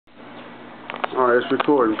Alright, it's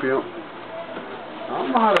recording, pimp. I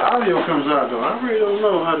don't know how the audio comes out, though. I really don't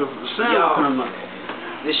know how the sound comes out.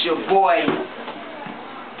 This your boy,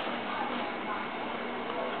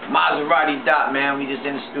 Maserati Dot, man. We just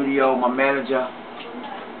in the studio, my manager,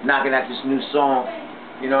 knocking out this new song.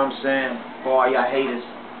 You know what I'm saying? For all y'all haters.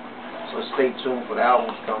 So stay tuned for the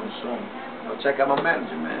albums coming soon. Check out my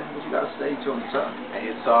manager, man. What you gotta say to him, son?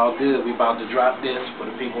 Hey, it's all good. We about to drop this for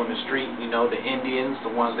the people in the street, you know, the Indians,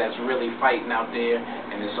 the ones that's really fighting out there,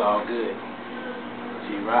 and it's all good.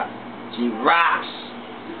 G-Rock. G-Rocks.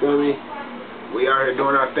 You feel me? We out here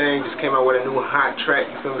doing our thing. Just came out with a new hot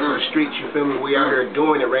track, you feel me, for the streets, you feel me? We out here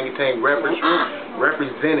doing it, Rangutan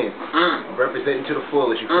representing to the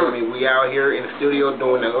fullest, you feel me? We out here in the studio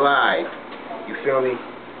doing it live, you feel me?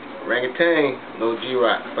 Rangutan, Lil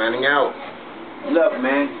G-Rock, signing out. Look,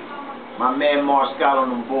 man, my man Mar Scott on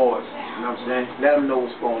them boards. You know what I'm saying? Let them know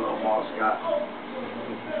what's going on, Mar Scott.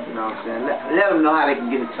 You know what I'm saying? Let them know how they can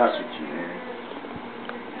get in touch with you, man.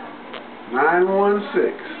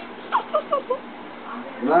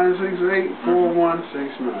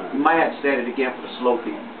 916-968-4169. You might have to say it again for the slow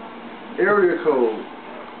people. Area code,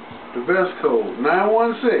 the best code,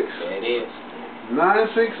 916. There it is.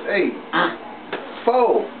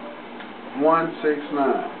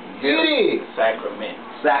 968-4169.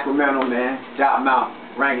 Sacramento, man.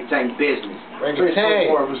 DOTMOUth. Rangutan business.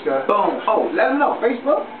 Facebook, Marvin Scott. Boom. Oh, let them know.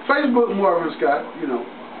 Facebook? Facebook, Marvin Scott, you know.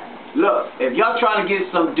 Look, if y'all trying to get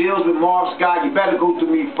some deals with Marv Scott, you better go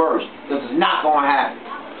through me first. This is not going to happen.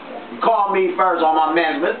 You call me first on my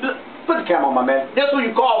man. Put the camera on my man. That's who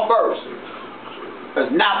you call first.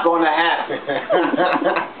 It's not going to happen.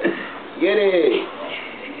 Get it.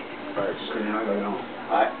 All right, so now I got it on.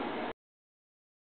 All right.